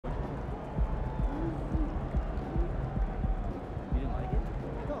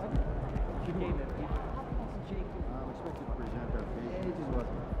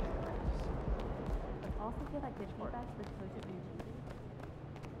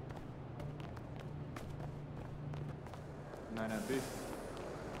9B.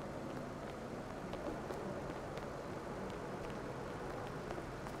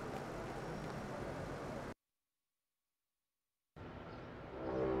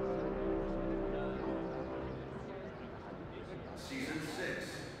 Season 6.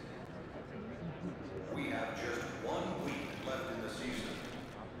 We have just 1 week left in the season.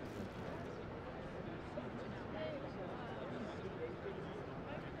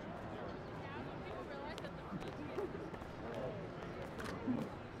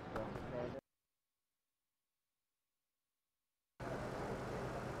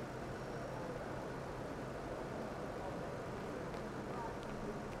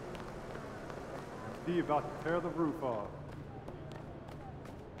 D about to tear the roof off.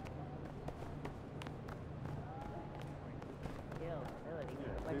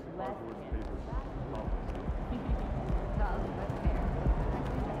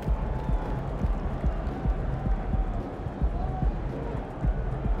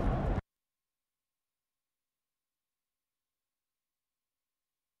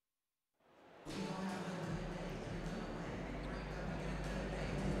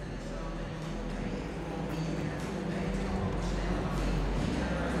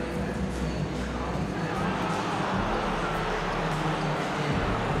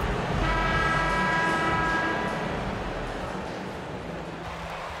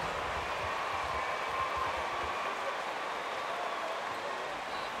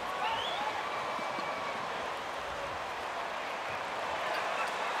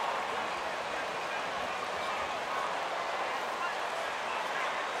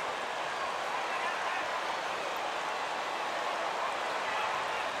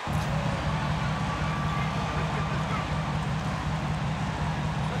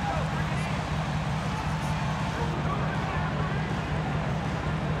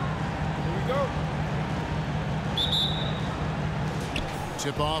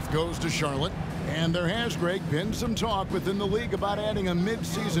 Tip-off goes to Charlotte, and there has, Greg, been some talk within the league about adding a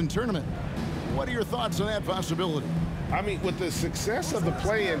mid-season tournament. What are your thoughts on that possibility? I mean, with the success of the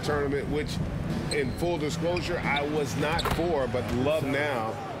play-in tournament, which, in full disclosure, I was not for but love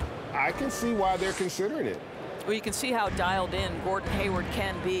now, I can see why they're considering it. Well, you can see how dialed in Gordon Hayward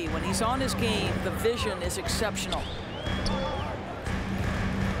can be. When he's on his game, the vision is exceptional.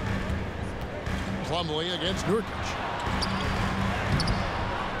 Plumlee against Nurkic.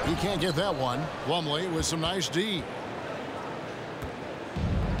 He can't get that one. Plumlee with some nice D.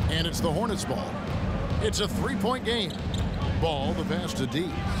 And it's the Hornets ball. It's a three-point game. Ball, the pass to D.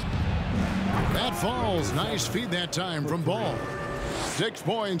 That falls. Nice feed that time from Ball. 6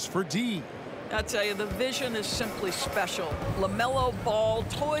 points for D. I tell you, the vision is simply special. LaMelo Ball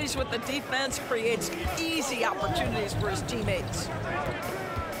toys with the defense, creates easy opportunities for his teammates.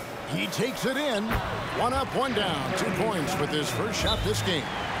 He takes it in. 1 up, 1 down. 2 points with his first shot this game.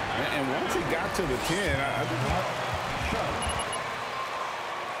 And once he got to the 10, I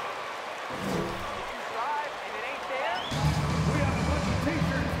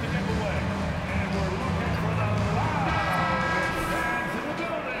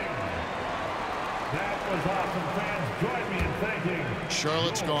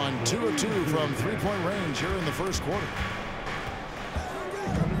Charlotte's gone 2 of 2 from three-point range here in the first quarter.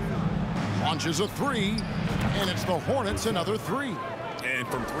 Launches a 3, and it's the Hornets another 3. And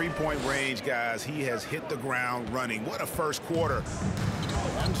from three-point range, guys, he has hit the ground running. What a first quarter.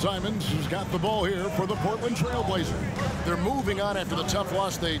 And Simons has got the ball here for the Portland Trailblazers. They're moving on after the tough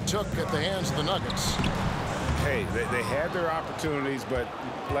loss they took at the hands of the Nuggets. Hey, they had their opportunities, but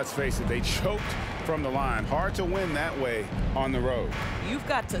let's face it, they choked from the line. Hard to win that way on the road. You've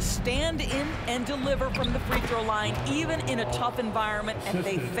got to stand in and deliver from the free throw line, even in a tough environment, and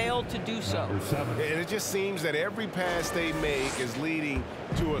they failed to do so. And it just seems that every pass they make is leading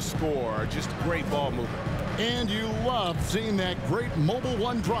to a score. Just great ball movement. And you love seeing that great mobile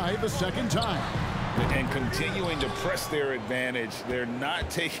one drive a second time. And continuing to press their advantage. They're not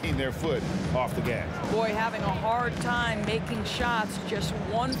taking their foot off the gas. Boy, having a hard time making shots. Just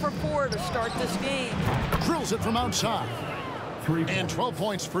 1 for 4 to start this game. Drills it from outside. And 12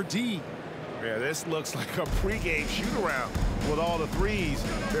 points for D. Yeah, this looks like a pregame shoot-around with all the threes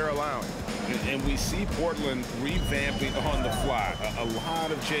they're allowing. And we see Portland revamping on the fly. A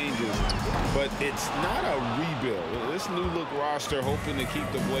lot of changes, but it's not a rebuild. This new look roster hoping to keep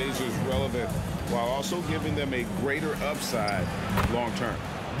the Blazers relevant while also giving them a greater upside long term.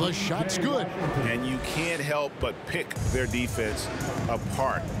 The shot's good. And you can't help but pick their defense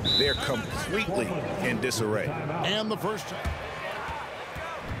apart. They're completely in disarray. And the first time.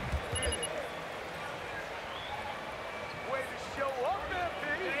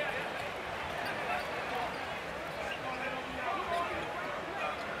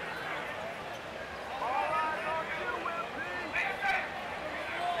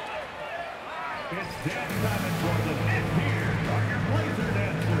 It's dance time for them, and here are your Blazer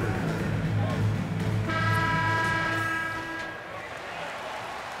dancers.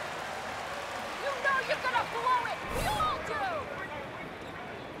 You know you're gonna blow it! We all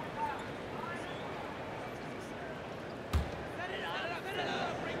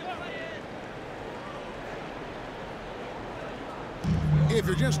do! If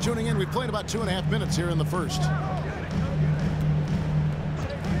you're just tuning in, we've played about 2.5 minutes here in the first.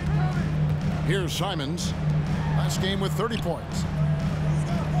 Here's Simons. Last game with 30 points.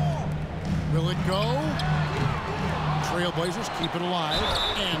 Will it go? Trailblazers keep it alive.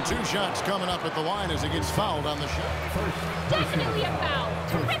 And 2 shots coming up at the line as he gets fouled on the shot. Definitely a foul!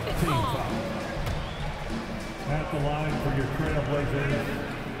 Terrific call! At the line for your Trailblazers,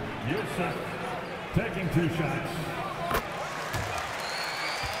 Yusuf taking 2 shots.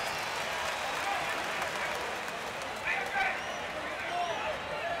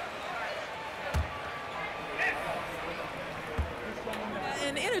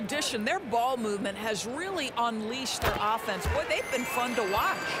 In addition, their ball movement has really unleashed their offense. Boy, they've been fun to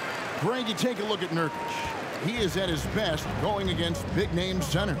watch. Greg, you take a look at Nurkic. He is at his best going against big-name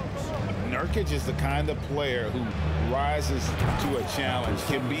centers. Nurkic is the kind of player who rises to a challenge,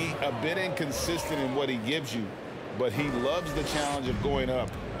 can be a bit inconsistent in what he gives you, but he loves the challenge of going up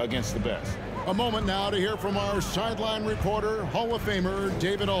against the best. A moment now to hear from our sideline reporter, Hall of Famer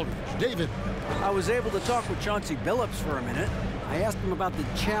David Aldridge. David. I was able to talk with Chauncey Billups for a minute. I asked him about the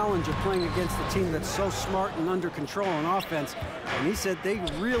challenge of playing against a team that's so smart and under control on offense, and he said they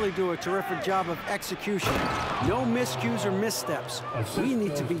really do a terrific job of execution. No miscues or missteps. We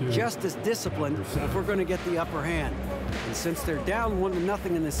need to be just as disciplined if we're going to get the upper hand. And since they're down 1-0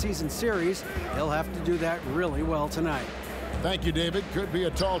 in the season series, they'll have to do that really well tonight. Thank you, David. Could be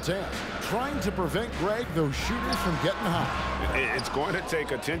a tall task. Trying to prevent, Greg, those shooters from getting hot. It's going to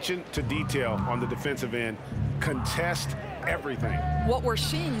take attention to detail on the defensive end. Contest everything. What we're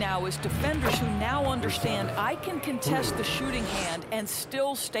seeing now is defenders who now understand I can contest the shooting hand and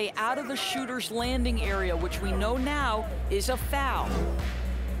still stay out of the shooter's landing area, which we know now is a foul.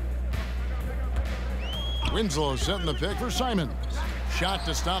 Winslow setting the pick for Simons. Shot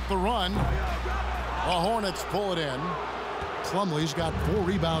to stop the run. The Hornets pull it in. Plumlee's got 4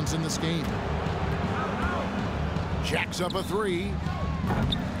 rebounds in this game. Jacks up a 3.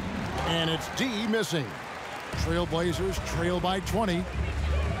 And it's D missing. Trailblazers trail by 20.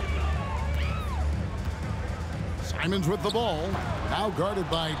 Simons with the ball. Now guarded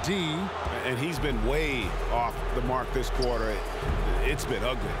by D. And he's been way off the mark this quarter. It's been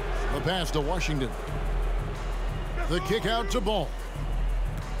ugly. The pass to Washington. The kick out to Ball.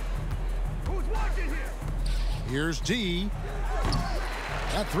 Here's D.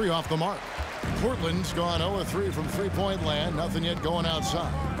 That 3 off the mark. Portland's gone 0-3 from three-point land. Nothing yet going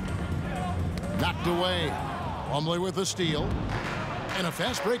outside. Knocked away. Plumlee with the steal. And a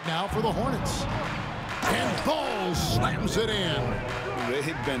fast break now for the Hornets. And Ball slams it in.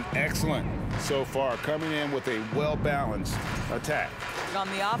 They've been excellent so far, coming in with a well-balanced attack. On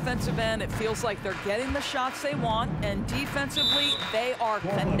the offensive end, it feels like they're getting the shots they want, and defensively, they are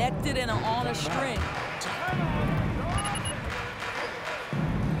connected and on a string.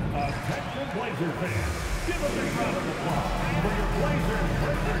 Attention Blazer fans, give a big round of applause for your Blazer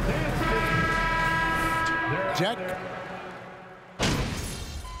dance team. Jack.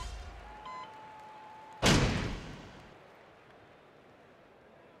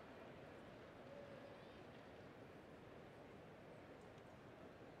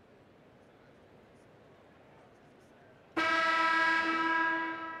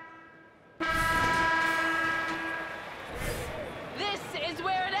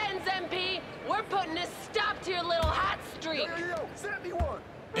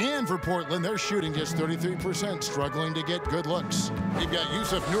 And for Portland, they're shooting just 33%, struggling to get good looks. You've got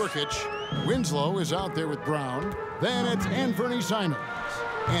Yusuf Nurkic. Winslow is out there with Brown. Then it's Anthony Simons.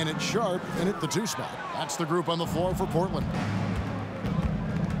 And it's Sharp in at the 2 spot. That's the group on the floor for Portland.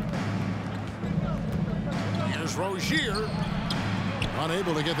 Here's Rozier.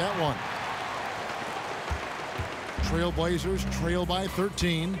 Unable to get that one. Trailblazers trail by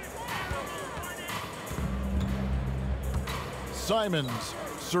 13. Simons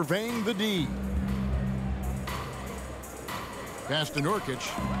surveying the D. Pass to Nurkic.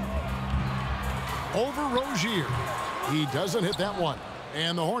 Over Rozier. He doesn't hit that one.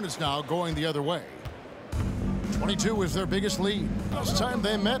 And the Hornets now going the other way. 22 is their biggest lead. Last time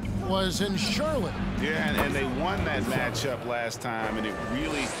they met was in Charlotte. Yeah, and they won that matchup last time, and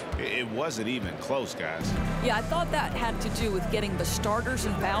it wasn't even close, guys. Yeah, I thought that had to do with getting the starters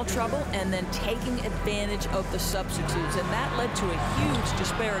in foul trouble and then taking advantage of the substitutes, and that led to a huge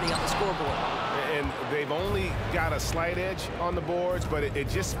disparity on the scoreboard. They've only got a slight edge on the boards, but it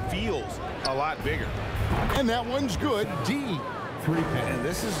just feels a lot bigger. And that one's good. D. And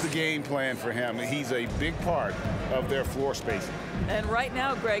this is the game plan for him. He's a big part of their floor spacing. And right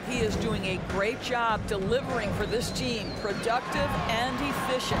now, Greg, he is doing a great job delivering for this team, productive and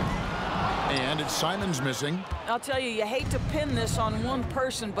efficient. And it's Simons missing. I'll tell you, you hate to pin this on one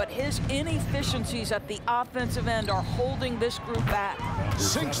person, but his inefficiencies at the offensive end are holding this group back.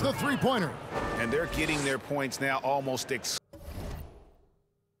 Sinks the three-pointer. And they're getting their points now almost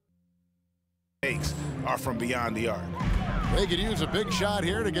are from beyond the arc. They could use a big shot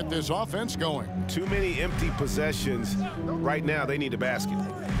here to get this offense going. Too many empty possessions. Right now, they need a basket.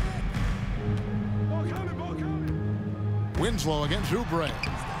 Winslow against Oubre.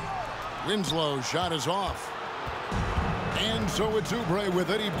 Winslow's shot is off. And so it's Oubre with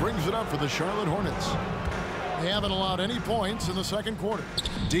it. He brings it up for the Charlotte Hornets. They haven't allowed any points in the second quarter.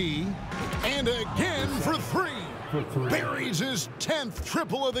 D. And again for three. Buries his 10th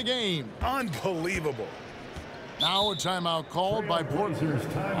triple of the game. Unbelievable. Now a timeout called by Portland.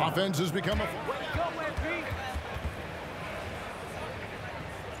 Offense has become a...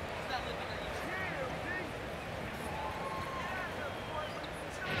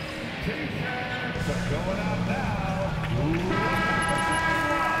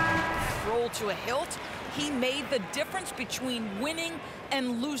 Roll to a hilt. He made the difference between winning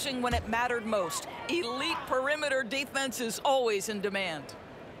and losing when it mattered most. Elite perimeter defense is always in demand.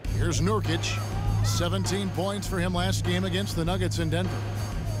 Here's Nurkic. 17 points for him last game against the Nuggets in Denver.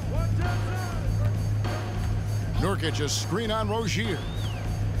 Nurkic, a screen on Rozier.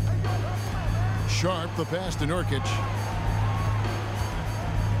 Sharp, the pass to Nurkic.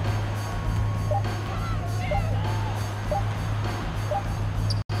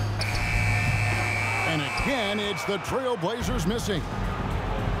 And again, it's the Trailblazers missing.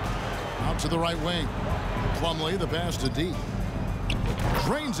 Out to the right wing. Plumlee, the pass to D.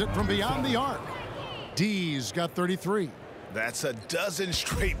 Drains it from beyond the arc. D's got 33. That's a dozen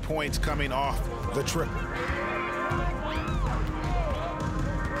straight points coming off the triple.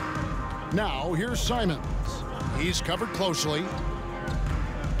 Now here's Simons. He's covered closely.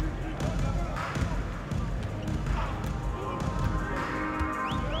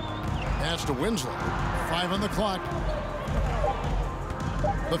 Pass to Winslow. 5 on the clock.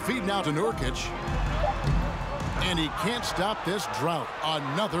 The feed now to Nurkic. And he can't stop this drought.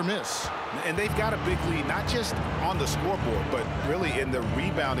 Another miss. And they've got a big lead, not just on the scoreboard, but really in the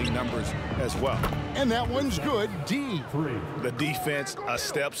rebounding numbers as well. And that one's good. D. The defense a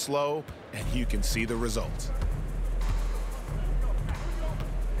step slow, and you can see the results.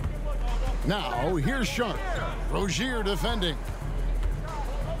 Now here's Sharp. Rozier defending.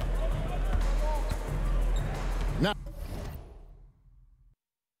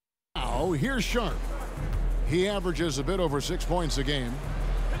 Now here's Sharp. He averages a bit over 6 points a game.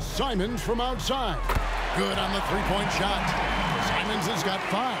 Simons from outside. Good on the three-point shot. Simons has got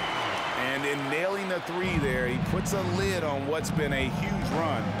 5. And in nailing the three there, he puts a lid on what's been a huge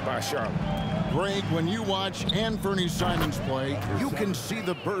run by Charlotte. Greg, when you watch Anthony Simons play, you can see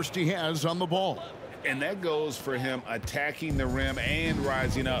the burst he has on the ball. And that goes for him attacking the rim and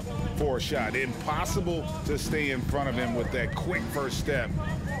rising up for a shot. Impossible to stay in front of him with that quick first step.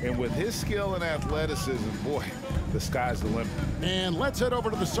 And with his skill and athleticism, boy, the sky's the limit. And let's head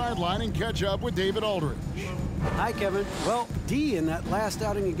over to the sideline and catch up with David Aldridge. Hi, Kevin. Well, D in that last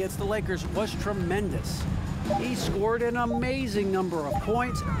outing against the Lakers was tremendous. He scored an amazing number of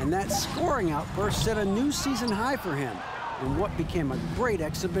points, and that scoring outburst set a new season high for him in what became a great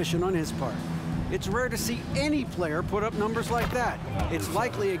exhibition on his part. It's rare to see any player put up numbers like that. It's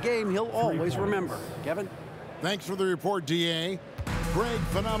likely a game he'll always remember. Kevin? Thanks for the report, D.A. Greg,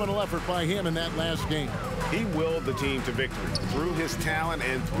 phenomenal effort by him in that last game. He willed the team to victory through his talent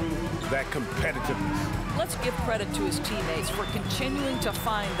and through that competitiveness. Let's give credit to his teammates for continuing to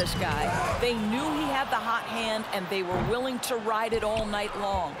find this guy. They knew he had the hot hand, and they were willing to ride it all night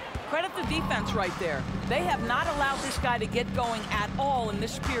long. Credit the defense right there. They have not allowed this guy to get going at all in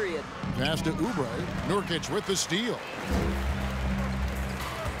this period. Pass to Oubre. Nurkic with the steal.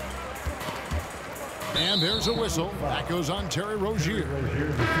 And there's a whistle. That goes on Terry Rozier.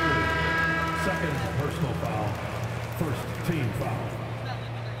 Second personal foul. First team foul.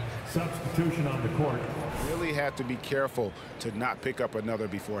 Substitution on the court. Really have to be careful to not pick up another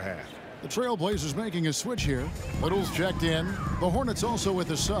before half. The Trailblazers making a switch here. Little's checked in. The Hornets also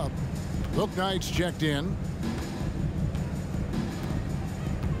with a sub. Bouknight's checked in.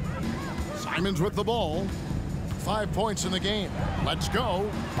 Simons with the ball. 5 points in the game. Let's go.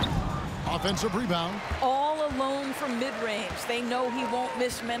 Offensive rebound. All alone from mid-range. They know he won't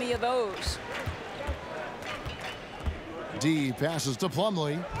miss many of those. D passes to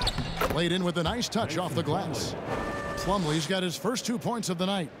Plumlee. Laid in with a nice touch off the glass. Plumlee's got his first 2 points of the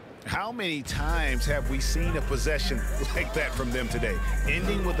night. How many times have we seen a possession like that from them today?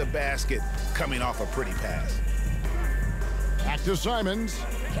 Ending with a basket, coming off a pretty pass. Back to Simons.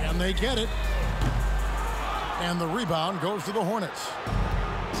 Can they get it? And the rebound goes to the Hornets.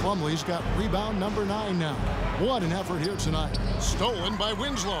 Plumlee's got rebound number 9 now. What an effort here tonight. Stolen by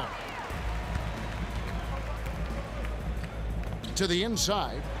Winslow. To the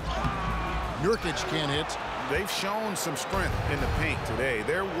inside. Nurkic can't hit. They've shown some strength in the paint today.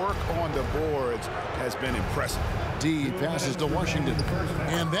 Their work on the boards has been impressive. D passes to Washington.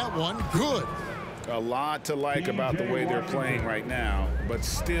 And that one, good. A lot to like about the way they're playing right now, but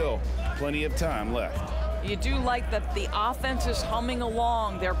still plenty of time left. You do like that the offense is humming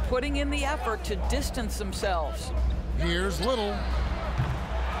along. They're putting in the effort to distance themselves. Here's Little.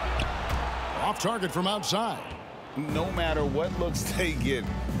 Off target from outside. No matter what looks they get,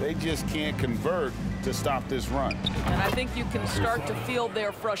 they just can't convert to stop this run. And I think you can start to feel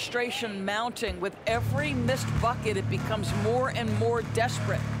their frustration mounting. With every missed bucket, it becomes more and more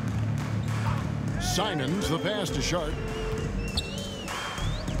desperate. Simons, the pass to Sharp.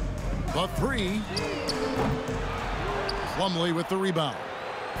 The three. Plumlee with the rebound.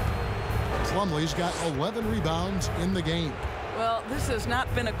 Plumlee's got 11 rebounds in the game. Well, this has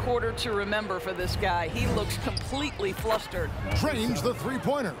not been a quarter to remember for this guy. He looks completely flustered. Drains the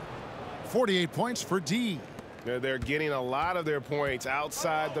three-pointer. 48 points for D. They're getting a lot of their points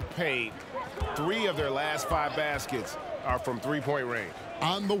outside the paint. 3 of their last 5 baskets are from three-point range.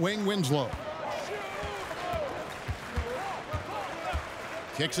 On the wing, Winslow.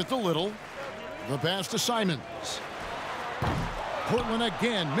 Kicks it to Little. The pass to Simons. Portland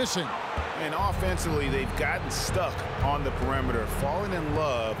again missing. And offensively, they've gotten stuck on the perimeter, falling in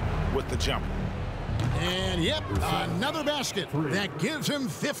love with the jumper. And yep, another basket. That gives him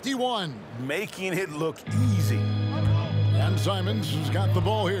 51. Making it look easy. And Simons has got the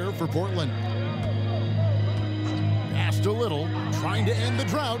ball here for Portland. Pass to Little, trying to end the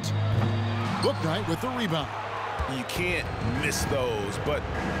drought. Bouknight with the rebound. You can't miss those, but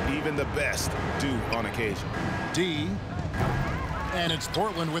even the best do on occasion. D. And it's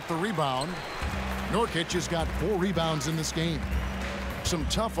Portland with the rebound. Nurkic has got 4 rebounds in this game. Some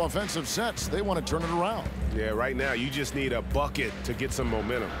tough offensive sets. They want to turn it around. Yeah, right now you just need a bucket to get some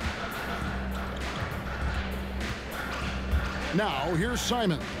momentum. Now here's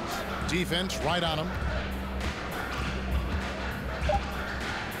Simons. Defense right on him.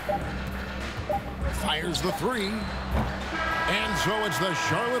 Fires the 3. And so it's the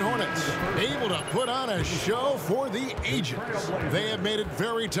Charlotte Hornets able to put on a show for the ages. They have made it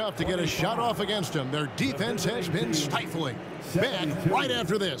very tough to get a shot off against them. Their defense has been stifling. Back right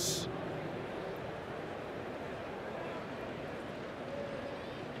after this.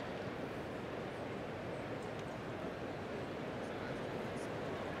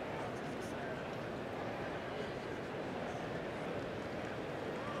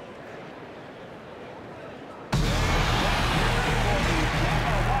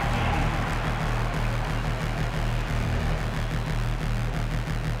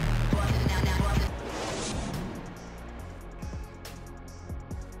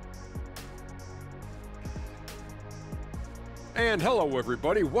 And hello,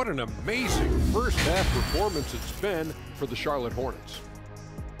 everybody. What an amazing first half performance it's been for the Charlotte Hornets.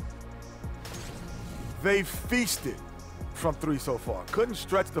 They've feasted from 3 so far. Couldn't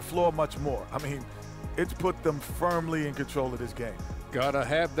stretch the floor much more. I mean, it's put them firmly in control of this game. Gotta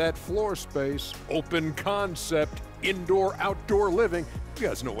have that floor space, open concept, indoor-outdoor living. You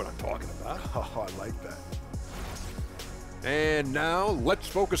guys know what I'm talking about. Oh, I like that. And now let's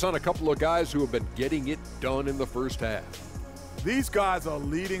focus on a couple of guys who have been getting it done in the first half. These guys are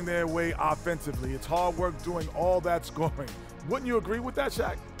leading their way offensively. It's hard work doing all that scoring. Wouldn't you agree with that,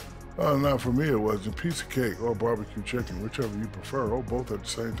 Shaq? Not for me, it wasn't. Piece of cake or barbecue chicken, whichever you prefer, or both at the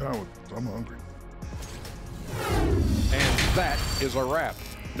same time. I'm hungry. And that is a wrap.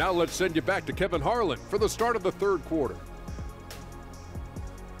 Now let's send you back to Kevin Harlan for the start of the third quarter.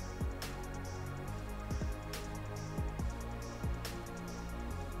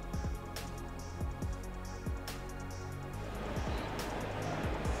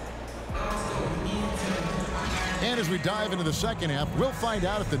 And as we dive into the second half, we'll find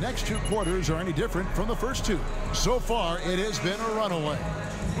out if the next 2 quarters are any different from the first 2. So far, it has been a runaway.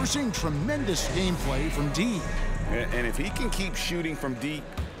 We're seeing tremendous gameplay from D. And if he can keep shooting from deep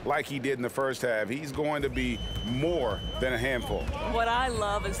like he did in the first half, he's going to be more than a handful. What I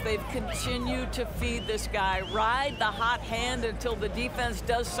love is they've continued to feed this guy, ride the hot hand until the defense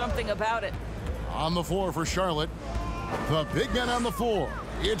does something about it. On the floor for Charlotte. The big man on the floor.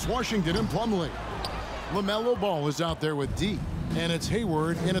 It's Washington and Plumlee. LaMelo Ball is out there with D, and it's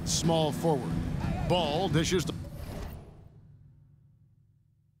Hayward in at small forward. Ball dishes to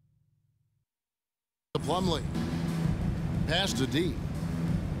Plumlee. Pass to D.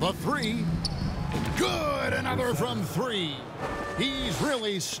 The three. Good. Another from three. He's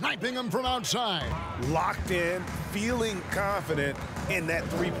really sniping them from outside. Locked in, feeling confident in that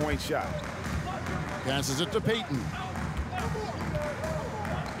three-point shot. Passes it to Payton.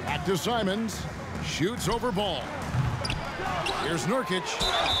 Back to Simons. Shoots over Ball. Here's Nurkic.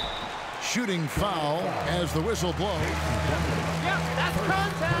 Shooting foul as the whistle blows. Yep, that's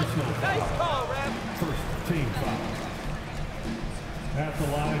contact. Nice call, Ref. First team foul. At the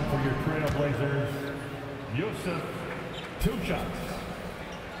line for your Trailblazers, Yusuf, 2 shots.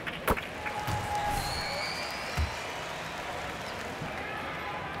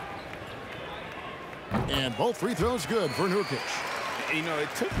 And both free throws good for Nurkic. You know, it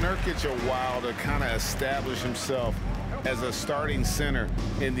took Nurkic a while to kind of establish himself as a starting center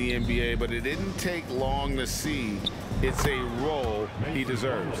in the NBA, but it didn't take long to see it's a role he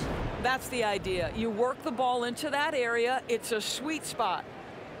deserves. That's the idea. You work the ball into that area. It's a sweet spot.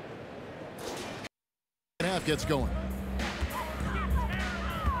 Half gets going.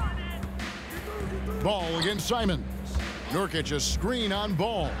 Ball against Simons. Nurkic a screen on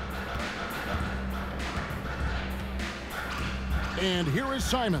Ball. And here is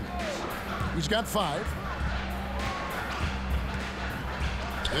Simons. He's got 5.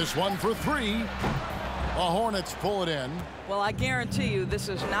 This one for 3. The Hornets pull it in. Well, I guarantee you this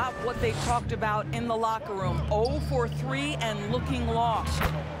is not what they talked about in the locker room. 0 for 3 and looking lost.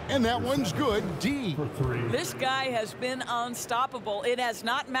 And that one's good. D. This guy has been unstoppable. It has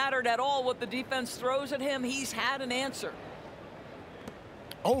not mattered at all what the defense throws at him. He's had an answer.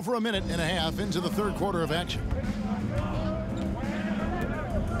 Over a minute and a half into the third quarter of action.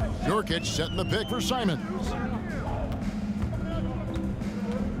 Nurkic setting the pick for Simons.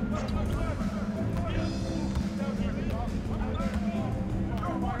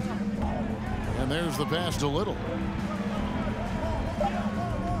 And there's the pass to Little.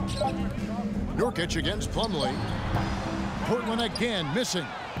 Nurkic against Plumlee. Portland again missing.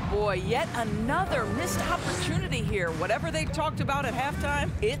 Boy, yet another missed opportunity here. Whatever they talked about at halftime,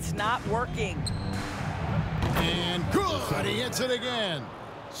 it's not working. And good. He hits it again.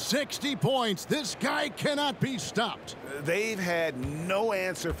 60 points. This guy cannot be stopped. They've had no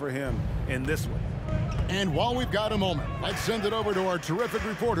answer for him in this one. And while we've got a moment, let's send it over to our terrific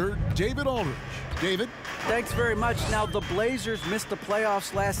reporter, David Aldridge. David? Thanks very much. Now, the Blazers missed the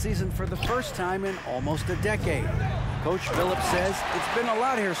playoffs last season for the first time in almost a decade. Coach Phillips says, it's been a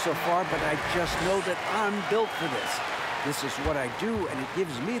lot here so far, but I just know that I'm built for this. This is what I do, and it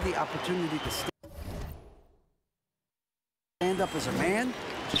gives me the opportunity to stand up as a man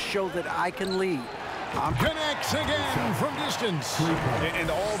to show that I can lead. Connects again from distance. And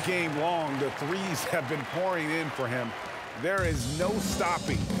all game long, the threes have been pouring in for him. There is no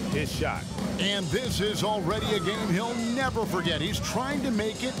stopping his shot. And this is already a game he'll never forget. He's trying to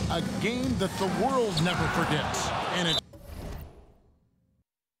make it a game that the world never forgets. And it's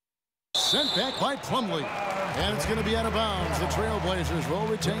sent back by Plumlee. And it's going to be out of bounds. The Trailblazers will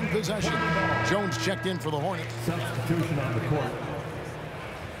retain possession. Jones checked in for the Hornets. Substitution on the court.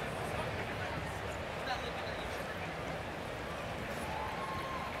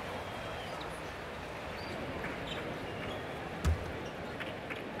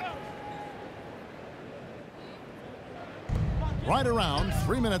 Right around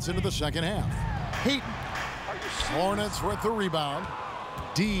 3 minutes into the second half. Payton. Hornets with the rebound.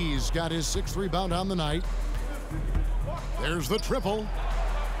 D's got his 6th rebound on the night. There's the triple.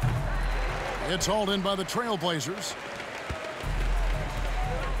 It's hauled in by the Trailblazers.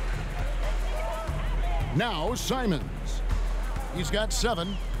 Now Simons. He's got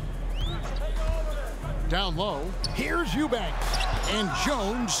 7. Down low. Here's Eubanks. And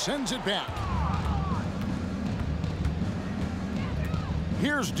Jones sends it back.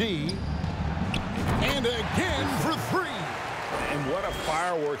 Here's D. And again for 3. And what a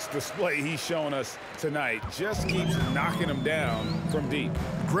fireworks display he's shown us tonight. Just keeps knocking them down from deep.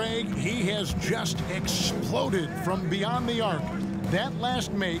 Greg, he has just exploded from beyond the arc. That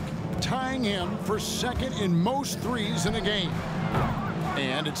last make tying him for 2nd in most threes in a game.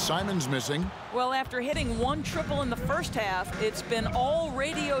 And it's Simons missing. Well, after hitting 1 triple in the first half, it's been all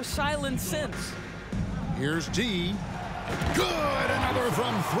radio silence since. Here's D. Good, another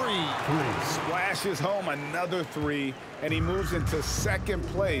from 3. Splashes home another 3, and he moves into 2nd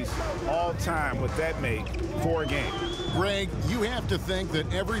place all time with that make for a game. Greg, you have to think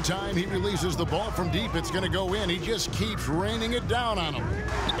that every time he releases the ball from deep, it's going to go in. He just keeps raining it down on him.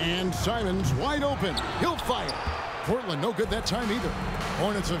 And Simon's wide open. He'll fire. Portland no good that time either.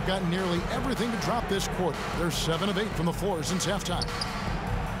 Hornets have gotten nearly everything to drop this quarter. They're 7 of 8 from the floor since halftime.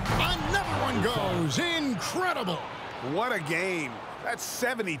 Another one goes. Incredible. What a game. That's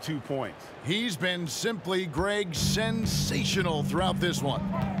 72 points. He's been simply, Greg, sensational throughout this one.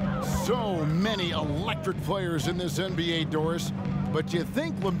 So many electric players in this NBA, Doris. But you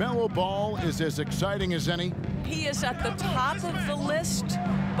think LaMelo Ball is as exciting as any? He is at the top of the list,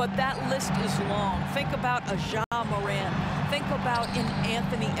 but that list is long. Think about a Ja Morant. Think about an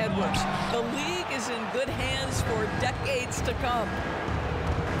Anthony Edwards. The league is in good hands for decades to come.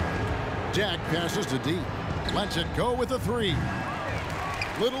 Jack passes to D. Lets it go with a 3.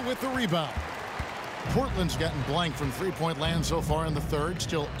 Little with the rebound. Portland's gotten blank from three-point land so far in the third.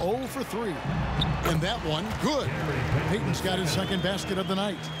 Still 0 for 3. And that one, good. Payton's got his second basket of the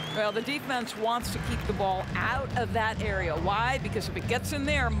night. Well, the defense wants to keep the ball out of that area. Why? Because if it gets in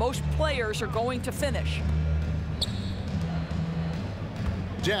there, most players are going to finish.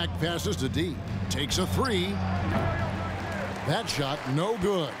 Jack passes to D. Takes a 3. That shot, no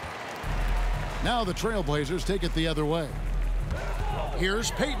good. Now the Trailblazers take it the other way.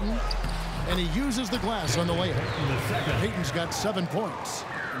 Here's Payton, and he uses the glass on the layup. Payton's got 7 points.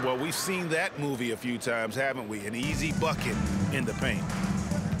 Well, we've seen that movie a few times, haven't we? An easy bucket in the paint.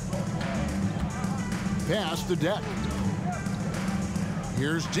 Pass to Deck.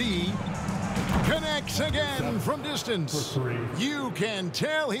 Here's D. Connects again from distance. You can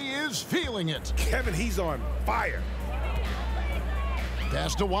tell he is feeling it. Kevin, he's on fire.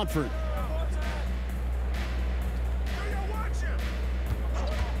 Pass to Watford.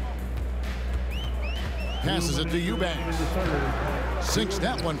 Passes it to Eubanks. Sinks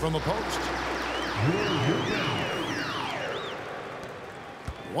that one from the post.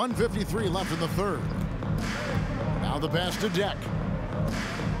 1:53 left in the third. Now the pass to Deck.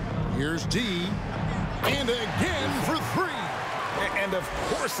 Here's D. And again for 3. And of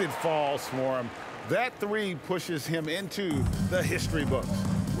course it falls for him. That 3 pushes him into the history books.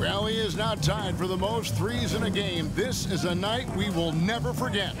 Well, he is now tied for the most threes in a game. This is a night we will never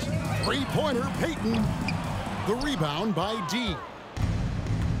forget. Three-pointer, Payton. The rebound by D.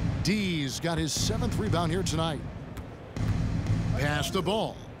 D's got his 7th rebound here tonight. Pass the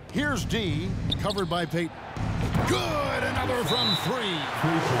ball. Here's D, covered by Payton. Good, another from 3.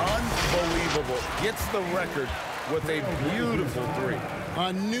 Unbelievable. Gets the record with a beautiful 3.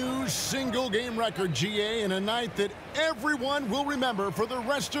 A new single-game record, GA, in a night that everyone will remember for the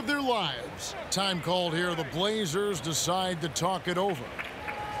rest of their lives. Time called here. The Blazers decide to talk it over.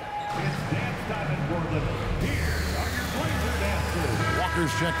 It's dance time in Portland. Here are your Blazer dancers.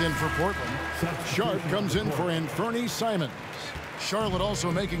 Walker's checked in for Portland. Sharp comes in for Anthony Simons. Charlotte also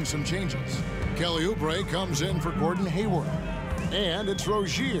making some changes. Kelly Oubre comes in for Gordon Hayward. And it's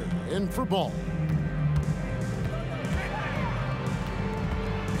Rozier in for Ball.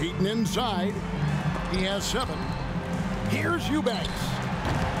 Payton inside. He has 7. Here's Eubanks.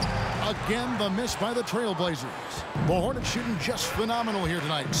 Again, the miss by the Trailblazers. The Hornets shooting just phenomenal here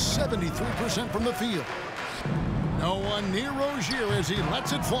tonight. 73% from the field. No one near Rozier as he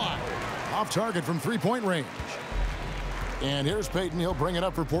lets it fly. Off target from three-point range. And here's Payton. He'll bring it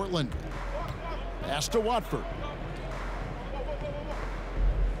up for Portland. Pass to Watford.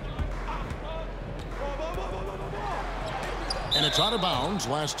 And it's out of bounds.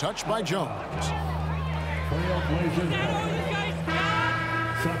 Last touch by Jones.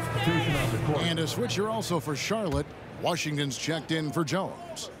 Substitution on the court. And a switcher also for Charlotte. Washington's checked in for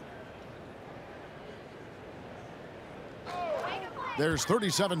Jones. There's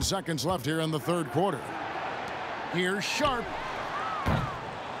 37 seconds left here in the third quarter. Here's Sharp.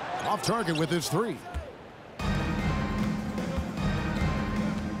 Off target with his 3.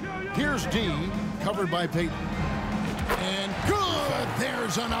 Here's D, covered by Payton. And good!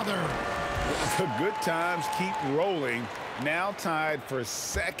 There's another. The good times keep rolling. Now tied for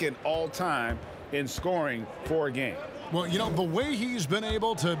 2nd all-time in scoring for a game. Well, you know, the way he's been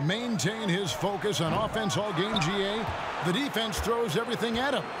able to maintain his focus on offense all game, GA, the defense throws everything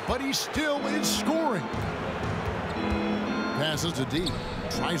at him, but he still is scoring. Passes to D.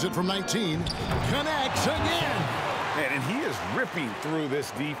 Tries it from 19. Connects again. And he is ripping through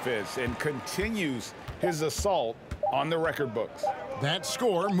this defense and continues his assault on the record books. That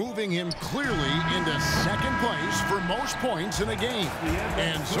score moving him clearly into 2nd place for most points in a game.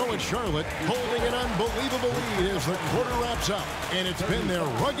 And so it's Charlotte holding an unbelievable lead as the quarter wraps up. And it's been their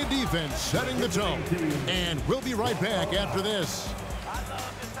rugged defense setting the tone. And we'll be right back after this.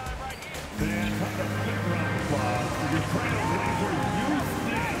 Then, a big round of applause for your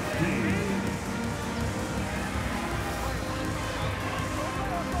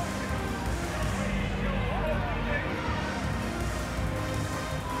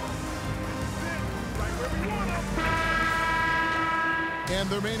And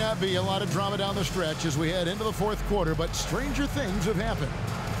there may not be a lot of drama down the stretch as we head into the fourth quarter, but stranger things have happened.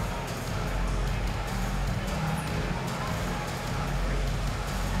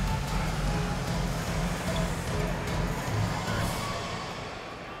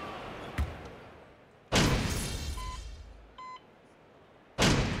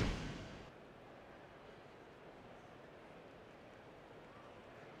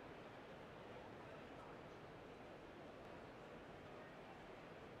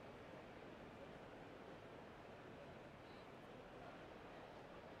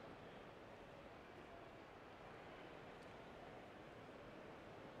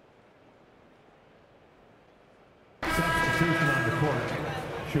 Substitution on the court.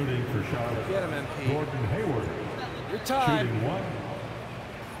 Shooting for Charlotte. Get him, MP. Gordon Hayward. Your time. Shooting 1.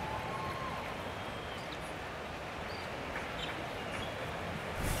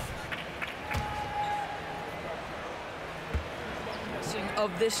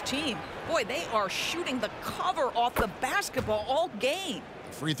 Of this team. Boy, they are shooting the cover off the basketball all game.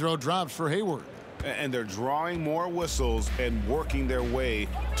 Free throw drops for Hayward. And they're drawing more whistles and working their way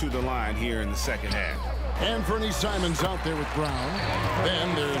to the line here in the second half. Anthony Simons out there with Brown.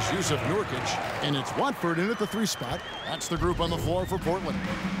 Then there's Yusuf Nurkic, and it's Watford in at the 3 spot. That's the group on the floor for Portland.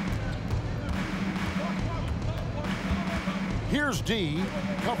 Here's D,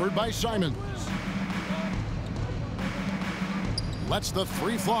 covered by Simons. Lets the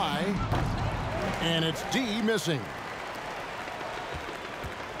 3 fly, and it's D missing.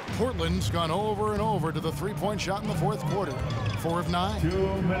 Portland's gone over and over to the 3-point shot in the fourth quarter. 4 of 9.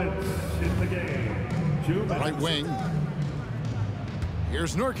 2 minutes in the game. 2 minutes. Right wing.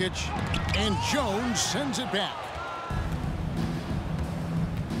 Here's Nurkic, and Jones sends it back.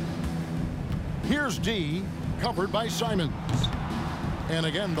 Here's D, covered by Simons. And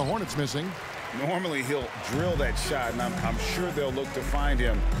again, the Hornets missing. Normally he'll drill that shot, and I'm sure they'll look to find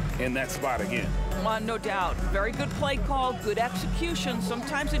him in that spot again. No doubt. Very good play call, good execution.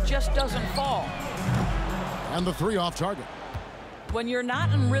 Sometimes it just doesn't fall. And the 3 off target. When you're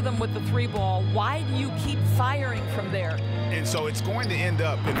not in rhythm with the 3 ball, why do you keep firing from there? And so it's going to end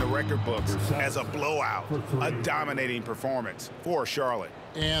up in the record books as a blowout, a dominating performance for Charlotte.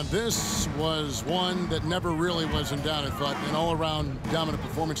 And this was one that never really was in doubt, I thought, an all-around dominant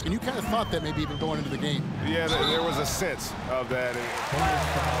performance. And you kind of thought that maybe even going into the game. Yeah, there was a sense of that.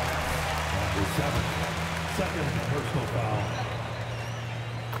 Number 7. Second personal foul.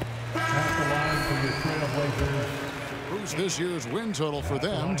 At the line for your Trailblazers. Boost this year's win total for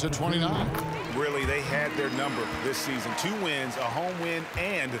them to 29. Really, they had their number this season. 2 wins, a home win,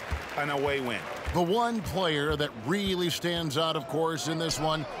 and an away win. The one player that really stands out, of course, in this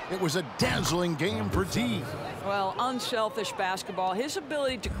one, it was a dazzling game for D. Well, unselfish basketball. His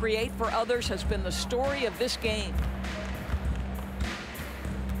ability to create for others has been the story of this game.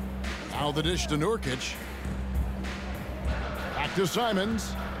 Now the dish to Nurkic. Back to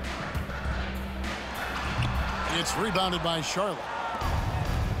Simons. It's rebounded by Charlotte.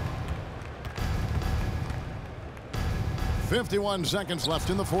 51 seconds left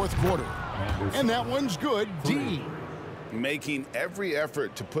in the fourth quarter. And that one's good. D. Making every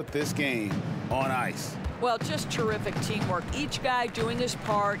effort to put this game on ice. Well, just terrific teamwork. Each guy doing his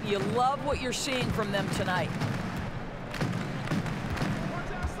part. You love what you're seeing from them tonight.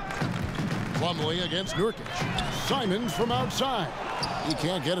 Plumlee against Nurkic. Simons from outside. He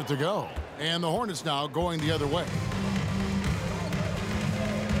can't get it to go. And the Hornets now going the other way.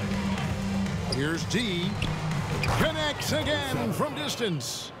 Here's D. Connects again from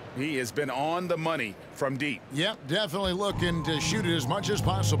distance. He has been on the money from deep. Yep, definitely looking to shoot it as much as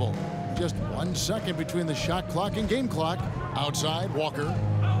possible. Just 1 second between the shot clock and game clock. Outside, Walker.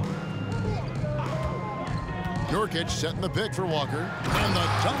 Nurkic setting the pick for Walker. And the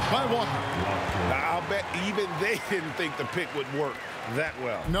dunk by Walker. I'll bet even they didn't think the pick would work that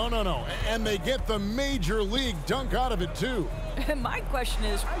well. No. And they get the major league dunk out of it, too. And my question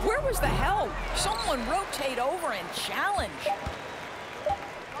is, where was the help? Someone rotate over and challenge.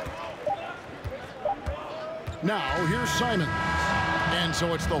 Now, here's Simons. And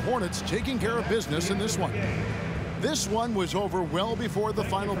so it's the Hornets taking care of business in this one. This one was over well before the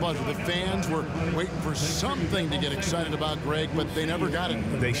final buzzer. The fans were waiting for something to get excited about, Greg, but they never got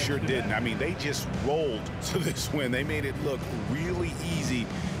it. They sure didn't. I mean, they just rolled to this win. They made it look really easy.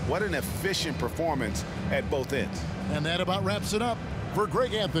 What an efficient performance at both ends. And that about wraps it up. For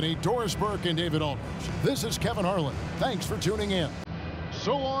Greg Anthony, Doris Burke, and David Aldridge, this is Kevin Harlan. Thanks for tuning in.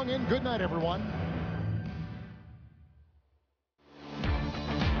 So long and good night, everyone.